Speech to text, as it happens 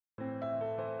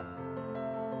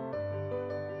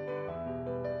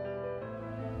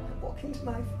walk into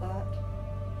my flat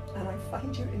and I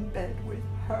find you in bed with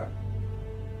her.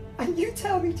 And you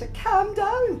tell me to calm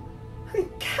down. I mean,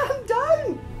 calm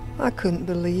down. I couldn't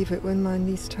believe it when my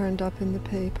niece turned up in the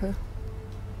paper.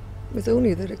 It was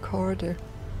only the recorder.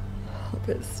 Oh,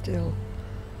 but still.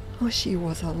 Oh, she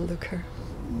was a looker.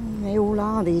 They all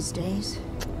are these days.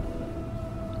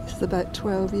 This is about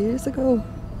 12 years ago.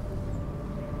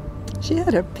 She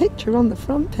had her picture on the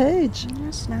front page.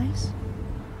 That's nice.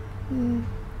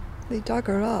 They dug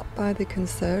her up by the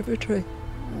conservatory.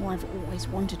 Oh, I've always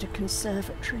wanted a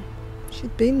conservatory.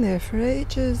 She'd been there for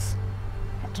ages.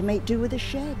 Had to make do with a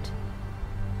shed.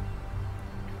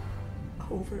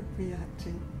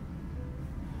 Overreacting.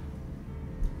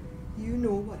 You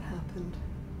know what happened.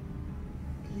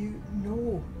 You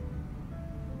know.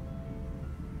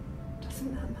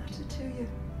 Doesn't that matter to you?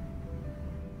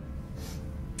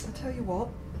 I'll tell you what.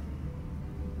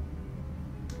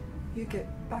 You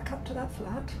get back up to that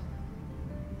flat.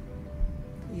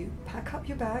 You pack up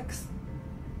your bags.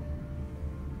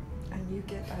 And you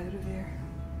get out of there.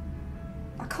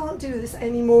 I can't do this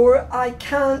anymore. I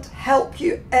can't help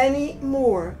you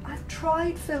anymore. I've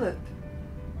tried, Philip.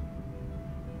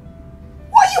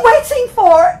 What are you waiting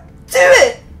for? Do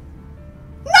it!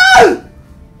 No!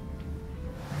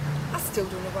 I still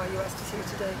don't know why you asked us here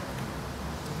today.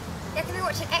 You're going to be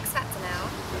watching X Factor now?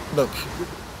 Look,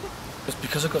 it's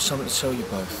because I've got something to tell you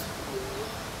both.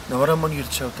 Now, I don't want you to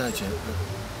tell Dad yet, but...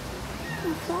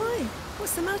 Why?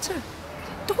 What's the matter?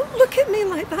 Don't look at me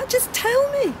like that. Just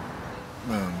tell me.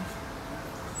 Mum,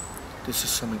 this is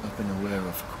something I've been aware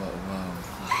of for quite a while.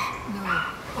 No.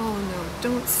 Oh, no.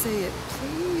 Don't say it,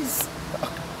 please.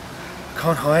 I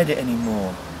can't hide it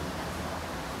anymore.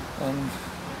 I'm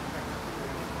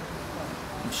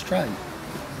straight.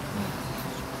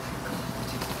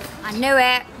 I knew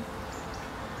it.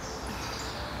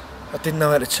 I didn't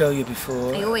know how to tell you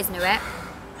before. I always knew it.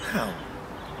 How?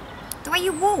 The way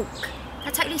you walk.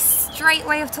 A totally straight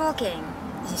way of talking.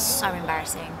 This is so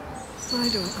embarrassing. I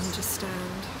don't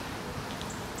understand.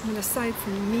 I mean, aside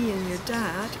from me and your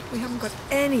dad, we haven't got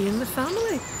any in the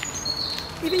family.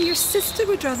 Even your sister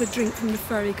would rather drink from the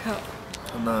furry cup.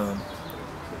 I know.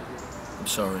 I'm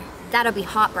sorry. Dad'll be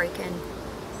heartbroken.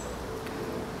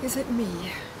 Is it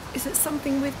me? Is it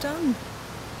something we've done?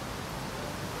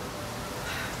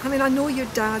 I mean, I know your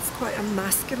dad's quite a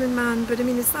masculine man, but I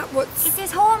mean, is that what's... It's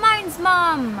his hormones,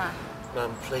 Mum!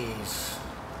 Mum, please.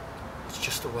 It's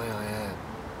just the way I am.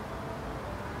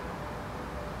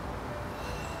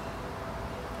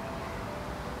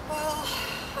 Well,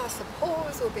 I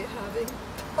suppose we'll be having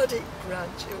bloody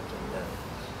grandchildren now.